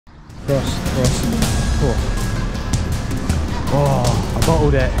cross. Oh, I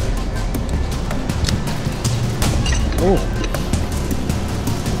bottled it. Oh,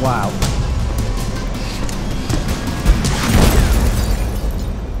 wow.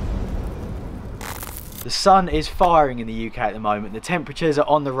 The sun is firing in the UK at the moment. The temperatures are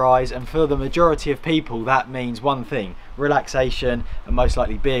on the rise, and for the majority of people that means one thing: relaxation and most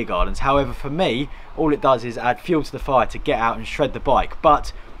likely beer gardens. However, for me, all it does is add fuel to the fire to get out and shred the bike.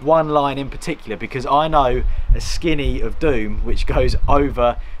 But one line in particular, because I know a skinny of doom which goes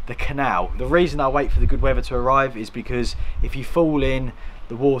over the canal. The reason I wait for the good weather to arrive is because if you fall in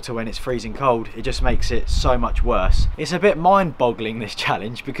the water when it's freezing cold, it just makes it so much worse. It's a bit mind-boggling, this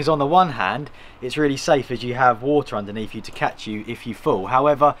challenge, because on the one hand it's really safe as you have water underneath you to catch you if you fall.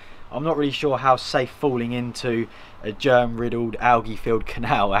 However, I'm not really sure how safe falling into a germ-riddled, algae-filled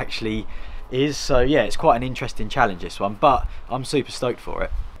canal actually is. So yeah, it's quite an interesting challenge, this one, but I'm super stoked for it.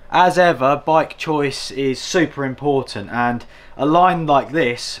 As ever, bike choice is super important, and a line like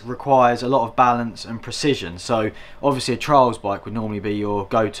this requires a lot of balance and precision. So obviously a trials bike would normally be your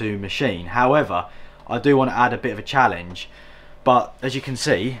go-to machine. However, I do want to add a bit of a challenge, but as you can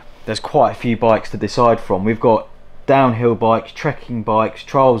see, there's quite a few bikes to decide from. We've got downhill bikes, trekking bikes,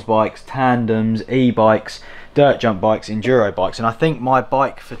 trials bikes, tandems, e-bikes, dirt jump bikes, enduro bikes, and I think my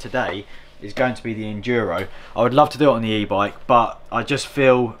bike for today is going to be the enduro. I would love to do it on the e-bike, but I just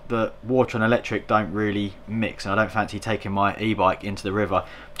feel that water and electric don't really mix, and I don't fancy taking my e-bike into the river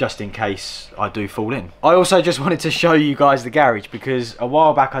just in case I do fall in. I also just wanted to show you guys the garage, because a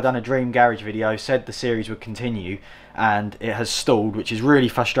while back I done a dream garage video, said the series would continue, and it has stalled, which is really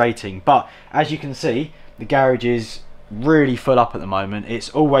frustrating. But as you can see, the garage is really full up at the moment. It's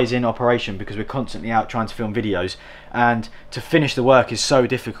always in operation because we're constantly out trying to film videos, and to finish the work is so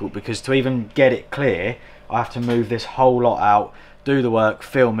difficult because to even get it clear I have to move this whole lot out, do the work,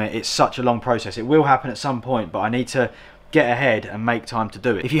 film it. It's such a long process. It will happen at some point, but I need to get ahead and make time to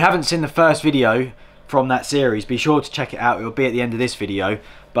do it. If you haven't seen the first video from that series, be sure to check it out. It will be at the end of this video,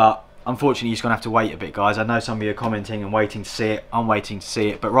 but unfortunately you're just gonna have to wait a bit, guys. I know some of you are commenting and waiting to see it. I'm waiting to see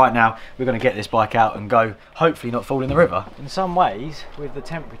it, but right now we're gonna get this bike out and go, hopefully not fall in the river. In some ways, with the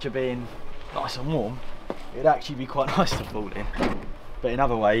temperature being nice and warm, it'd actually be quite nice to fall in. But in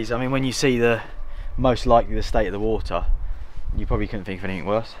other ways, I mean, when you see the most likely the state of the water, you probably couldn't think of anything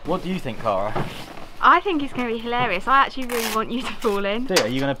worse. What do you think, Cara? I think it's going to be hilarious. I actually really want you to fall in. Do you? Are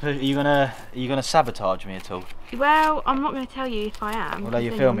you gonna sabotage me at all? Well, I'm not going to tell you if I am. Although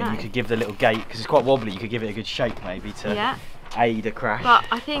you're filming, you could give the little gate, because it's quite wobbly, you could give it a good shake maybe to aid a crash. But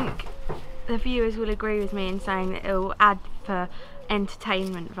I think the viewers will agree with me in saying that it will add for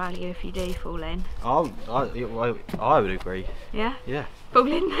entertainment value if you do fall in. Oh, I would agree. Yeah? Yeah.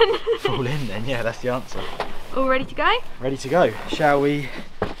 Fall in then? Fall in then, yeah, that's the answer. All ready to go? Ready to go. Shall we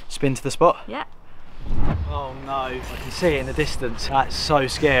spin to the spot? Yeah. Oh no, I can see it in the distance. That's so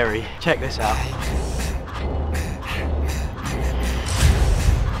scary. Check this out.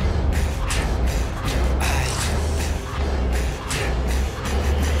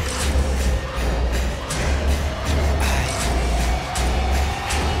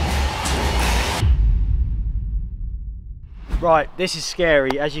 Right, this is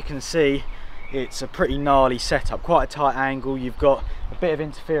scary. As you can see, it's a pretty gnarly setup, quite a tight angle. You've got a bit of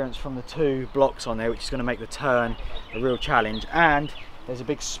interference from the two blocks on there, which is going to make the turn a real challenge, and there's a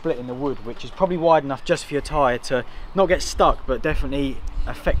big split in the wood which is probably wide enough just for your tyre to not get stuck but definitely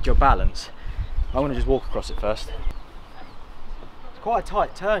affect your balance. I'm going to just walk across it first. It's quite a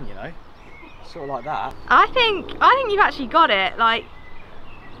tight turn, you know, sort of like that. I think you've actually got it. Like,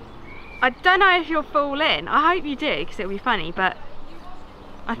 I don't know if you'll fall in. I hope you do, because it'll be funny, but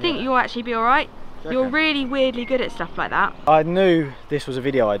I think you'll actually be alright. You're really weirdly good at stuff like that. I knew this was a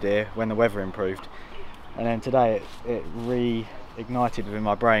video idea when the weather improved, and then today it reignited within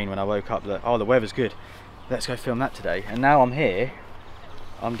my brain when I woke up that, oh, the weather's good, let's go film that today. And now I'm here,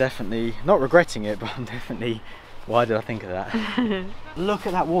 I'm definitely not regretting it, but I'm definitely, why did I think of that? Look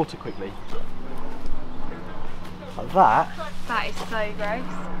at that water quickly. Like that. That is so gross.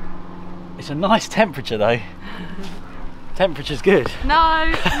 It's a nice temperature though. Temperature's good.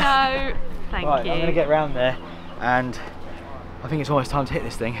 No, no, thank right, you. I'm gonna get round there, and I think it's almost time to hit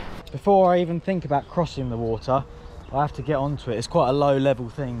this thing. Before I even think about crossing the water, I have to get onto it. It's quite a low level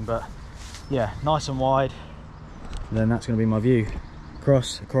thing, but yeah, nice and wide. And then that's gonna be my view.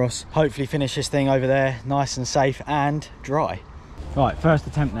 Across, hopefully finish this thing over there, nice and safe and dry. Right, first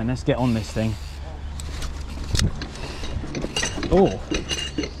attempt then, let's get on this thing. Oh.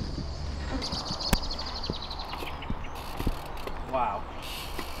 Wow.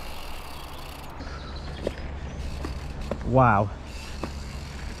 Wow.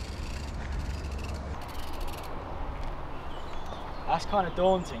 That's kind of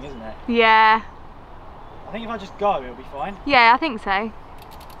daunting, isn't it? Yeah. I think if I just go, it'll be fine. Yeah, I think so.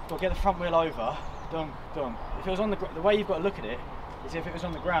 Got to get the front wheel over. Done. If it was on the way you've got to look at it is if it was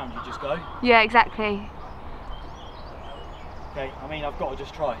on the ground, you just go. Yeah, exactly. Okay, I mean, I've got to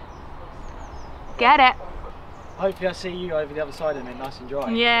just try. Get it. Hopefully I see you over the other side of it, nice and dry.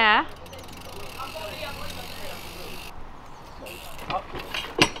 Yeah. Up.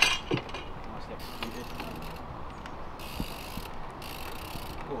 Nicely executed.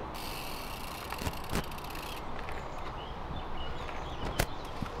 Cool.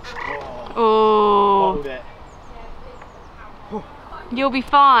 Oh. Hold it. You'll be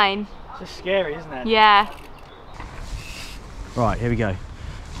fine. It's just scary, isn't it? Yeah. Right, here we go.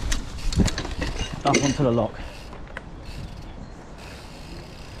 Up onto the lock.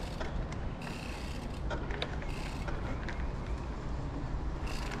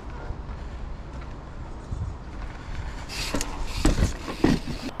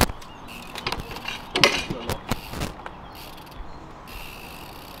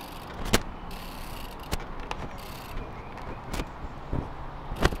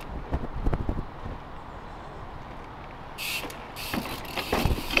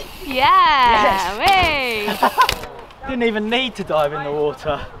 Yeah, yes. Didn't even need to dive in the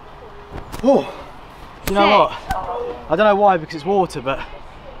water. Oh, you know what? I don't know why, because it's water, but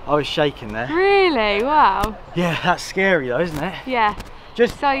I was shaking there. Really? Wow. Yeah, that's scary though, isn't it? Yeah.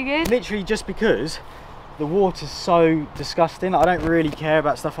 Just so good. Literally just because the water's so disgusting. I don't really care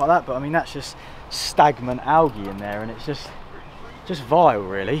about stuff like that, but I mean that's just stagnant algae in there, and it's just vile,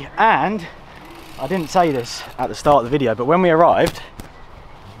 really. And I didn't say this at the start of the video, but when we arrived,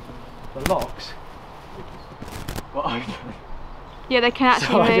 the locks were open. Yeah, they can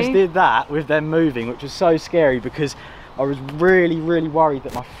actually move. I just did that with them moving, which was so scary because I was really worried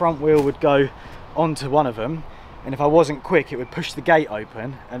that my front wheel would go onto one of them, and if I wasn't quick it would push the gate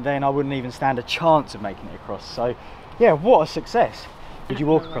open and then I wouldn't even stand a chance of making it across. So yeah, what a success. Would you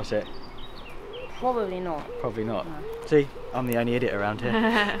walk across it? Probably not. Probably not. No. See, I'm the only idiot around here.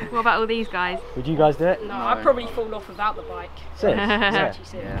 What about all these guys? Would you guys do it? No, I'd probably fall off without the bike. Yeah.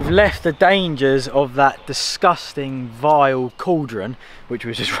 We've left the dangers of that disgusting, vile cauldron, which we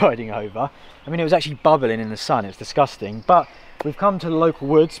were just riding over. I mean, it was actually bubbling in the sun, it's disgusting. But we've come to the local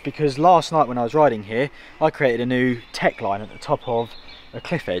woods because last night when I was riding here, I created a new tech line at the top of a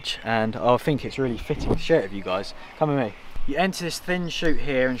cliff edge, and I think it's really fitting to share it with you guys. Come with me. You enter this thin chute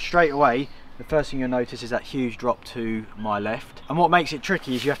here, and straight away, the first thing you'll notice is that huge drop to my left. And what makes it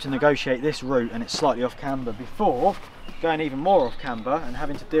tricky is you have to negotiate this route, and it's slightly off camber before going even more off camber and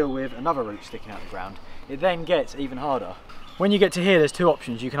having to deal with another route sticking out the ground. It then gets even harder. When you get to here, there's two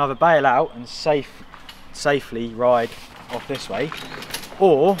options. You can either bail out and safely ride off this way,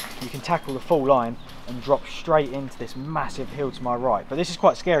 or you can tackle the full line and drop straight into this massive hill to my right. But this is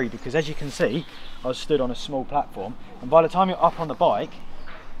quite scary because, as you can see, I was stood on a small platform, and by the time you're up on the bike,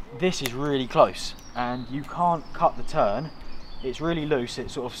 this is really close and you can't cut the turn. It's really loose, it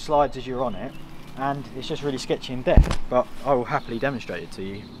sort of slides as you're on it, and it's just really sketchy in depth, but I will happily demonstrate it to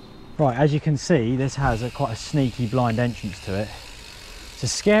you. Right, as you can see, this has quite a sneaky blind entrance to it. It's a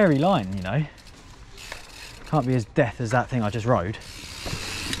scary line, you know. Can't be as death as that thing I just rode.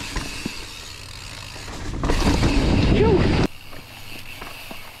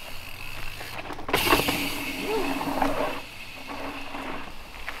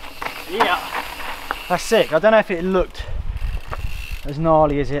 Yeah, that's sick. I don't know if it looked as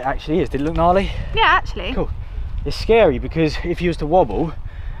gnarly as it actually is. Did it look gnarly? Yeah, actually. Cool. It's scary because if you was to wobble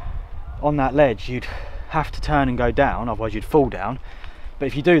on that ledge, you'd have to turn and go down, otherwise you'd fall down. But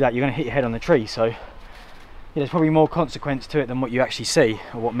if you do that, you're going to hit your head on the tree. So yeah, there's probably more consequence to it than what you actually see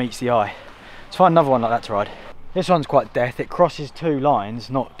or what meets the eye. Let's find another one like that to ride. This one's quite death. It crosses two lines,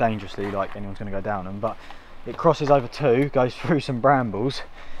 not dangerously like anyone's going to go down them, but it crosses over two, goes through some brambles,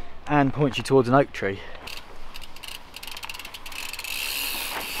 and points you towards an oak tree.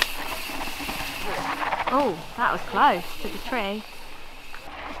 Oh, that was close to the tree.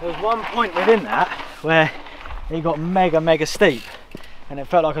 There was one point within that where it got mega steep, and it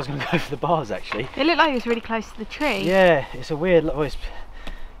felt like I was going to go for the bars actually. It looked like it was really close to the tree. Yeah, it's a weird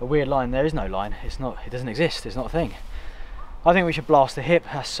line. There is no line. It's not. It doesn't exist. It's not a thing. I think we should blast the hip.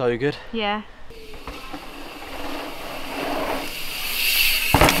 That's so good. Yeah.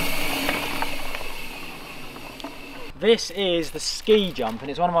 This is the ski jump, and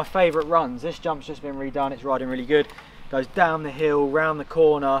it's one of my favourite runs. This jump's just been redone. It's riding really good. Goes down the hill, round the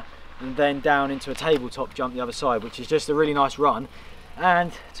corner, and then down into a tabletop jump the other side, which is just a really nice run.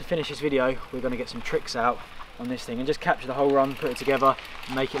 And to finish this video, we're going to get some tricks out on this thing and just capture the whole run, put it together,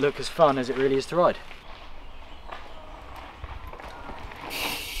 and make it look as fun as it really is to ride.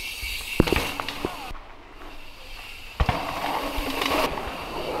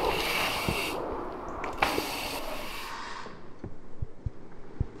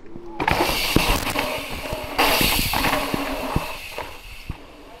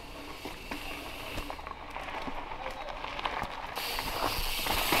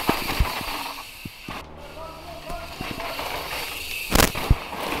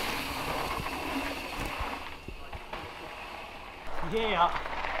 here.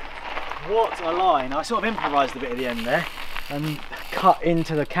 What a line. I sort of improvised a bit at the end there and cut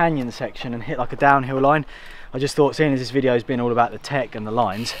into the canyon section and hit like a downhill line. I just thought, seeing as this video has been all about the tech and the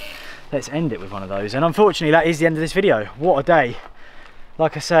lines, let's end it with one of those. And unfortunately that is the end of this video. What a day.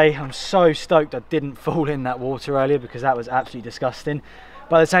 Like I say, I'm so stoked I didn't fall in that water earlier, because that was absolutely disgusting.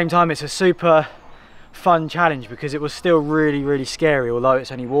 But at the same time, it's a super fun challenge because it was still really, really scary, although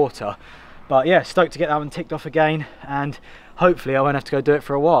it's only water. But yeah, stoked to get that one ticked off again, and hopefully I won't have to go do it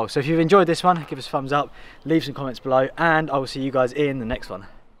for a while. So if you've enjoyed this one, give us a thumbs up, leave some comments below, and I will see you guys in the next one.